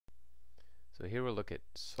So here we'll look at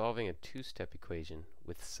solving a two-step equation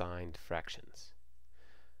with signed fractions.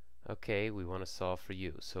 Okay, we want to solve for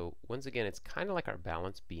u. So once again, it's kind of like our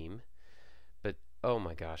balance beam, but oh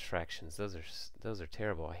my gosh, fractions, those are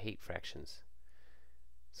terrible. I hate fractions.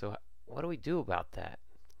 So what do we do about that?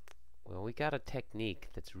 Well, we got a technique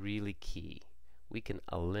that's really key. We can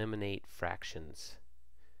eliminate fractions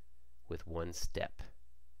with one step.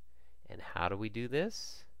 And how do we do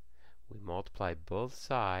this? We multiply both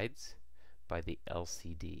sides by the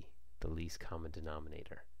LCD, the least common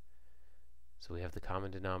denominator. So we have the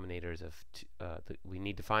common denominators of, we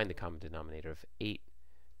need to find the common denominator of 8,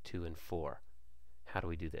 2, and 4. How do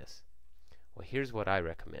we do this? Well, here's what I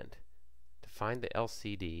recommend. To find the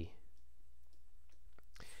LCD,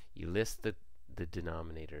 you list the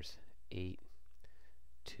denominators, 8,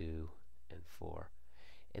 2, and 4.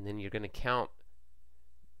 And then you're going to count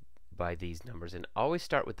by these numbers, and always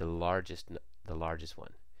start with the largest one,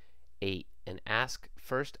 8, and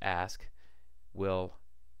first ask, will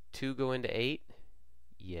 2 go into 8?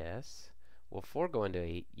 Yes. Will 4 go into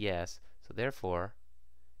 8? Yes. So therefore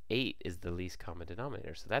 8 is the least common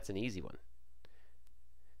denominator. So that's an easy one.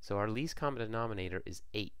 So our least common denominator is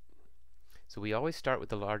 8. So we always start with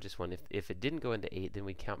the largest one. If it didn't go into 8, then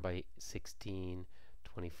we count by 16,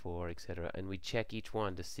 24, etc. And we check each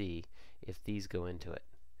one to see if these go into it.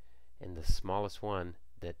 And the smallest one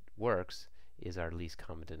that works is our least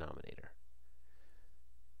common denominator.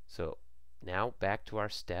 So now back to our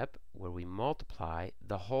step where we multiply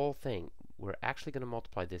the whole thing. We're actually going to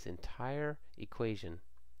multiply this entire equation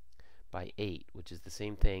by 8, which is the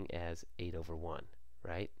same thing as 8 over 1,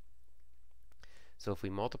 right? So if we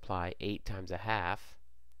multiply 8 times a half,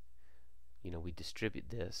 we distribute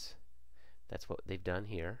this. That's what they've done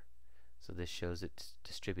here. So this shows it's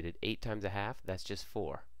distributed. 8 times a half, that's just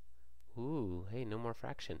 4. Ooh, hey, no more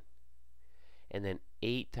fraction. And then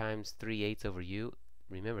 8 times 3/8 over u,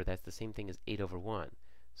 remember that's the same thing as 8 over 1.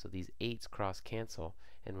 So these 8's cross cancel,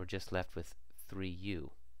 and we're just left with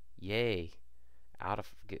 3u. Yay!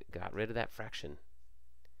 Got rid of that fraction.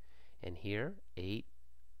 And here, 8,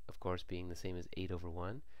 of course, being the same as 8 over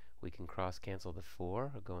 1, we can cross cancel the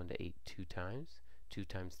 4, or go into 8 2 times. 2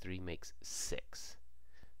 times 3 makes 6.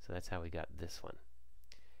 So that's how we got this one.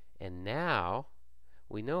 And now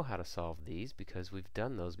we know how to solve these because we've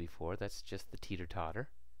done those before. That's just the teeter-totter.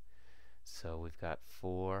 So we've got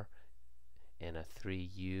 4 and a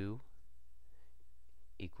 3u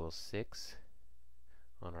equals 6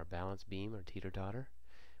 on our balance beam or teeter-totter.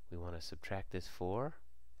 We want to subtract this 4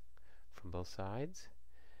 from both sides.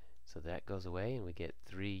 So that goes away and we get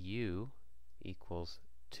 3u equals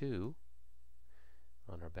 2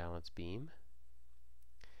 on our balance beam.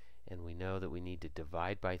 And we know that we need to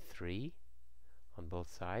divide by 3 on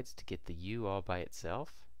both sides to get the u all by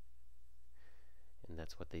itself. And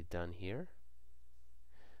that's what they've done here.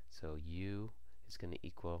 So u is going to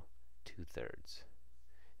equal 2/3.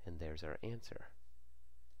 And there's our answer.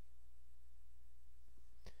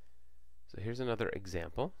 So here's another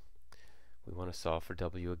example. We want to solve for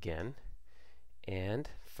w again. And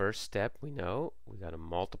first step, we know we got to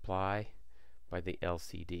multiply by the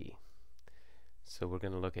LCD. So we're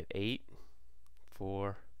going to look at 8,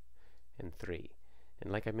 4, and 3.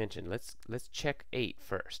 And like I mentioned, let's check 8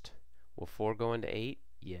 first. Will 4 go into 8?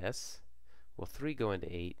 Yes. Will 3 go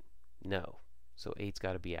into 8? No. So 8's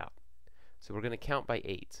got to be out. So we're going to count by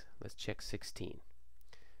 8s. Let's check 16.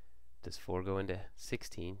 Does 4 go into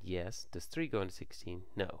 16? Yes. Does 3 go into 16?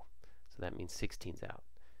 No. So that means 16's out.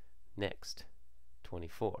 Next,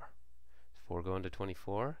 24. Does 4 go into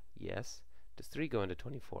 24? Yes. Does 3 go into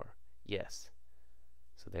 24? Yes.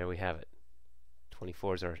 So there we have it.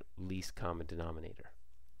 24 is our least common denominator.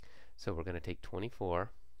 So we're going to take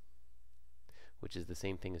 24, which is the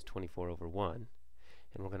same thing as 24 over 1, and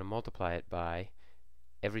we're going to multiply it by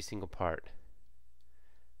every single part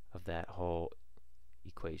of that whole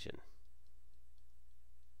equation.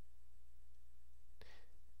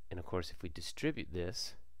 And of course, if we distribute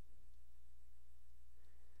this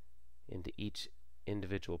into each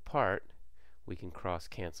individual part, we can cross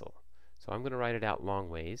cancel. So I'm going to write it out long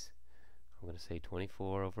ways. I'm going to say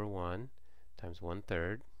 24 over 1 times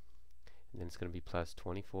 1/3, and then it's going to be plus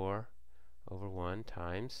 24 over 1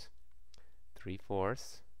 times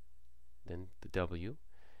 3/4, then the w,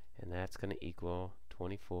 and that's going to equal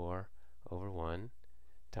 24 over 1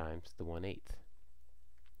 times the 1/8.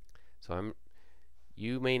 So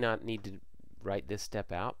you may not need to write this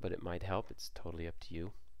step out, but it might help. It's totally up to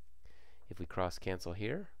you. If we cross cancel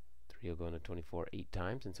here, 3 will go into 24 8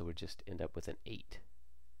 times, and so we just end up with an 8.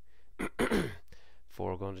 4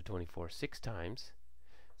 will go into 24 6 times.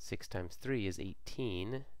 6 times 3 is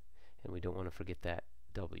 18, and we don't want to forget that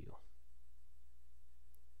w.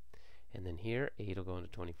 And then here, 8 will go into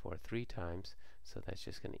 24 3 times, so that's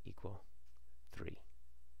just going to equal 3.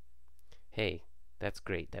 Hey, that's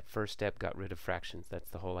great. That first step got rid of fractions. That's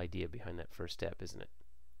the whole idea behind that first step, isn't it?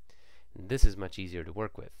 And this is much easier to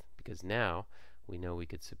work with, because now we know we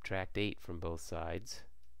could subtract 8 from both sides.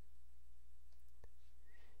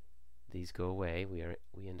 These go away. We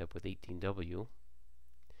end up with 18w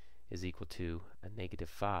is equal to a negative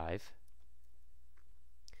 5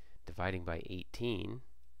 dividing by 18.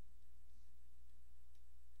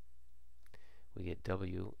 We get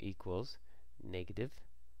w equals negative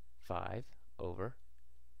 5 over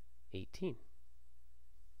 18.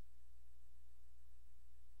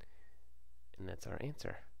 And that's our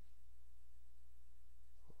answer.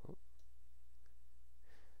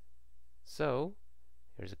 So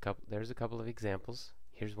there's a couple of examples.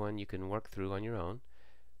 Here's one you can work through on your own.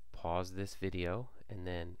 Pause this video and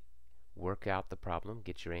then work out the problem,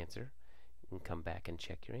 get your answer, and come back and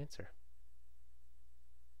check your answer.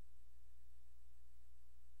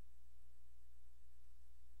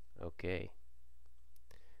 Okay,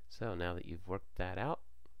 so now that you've worked that out,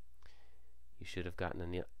 you should have gotten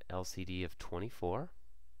an LCD of 24.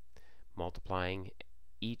 Multiplying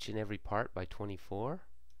each and every part by 24,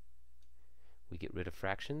 we get rid of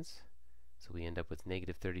fractions, so we end up with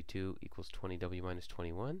negative 32 equals 20w minus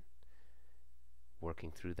 21.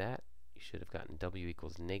 Working through that, you should have gotten w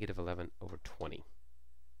equals negative 11 over 20.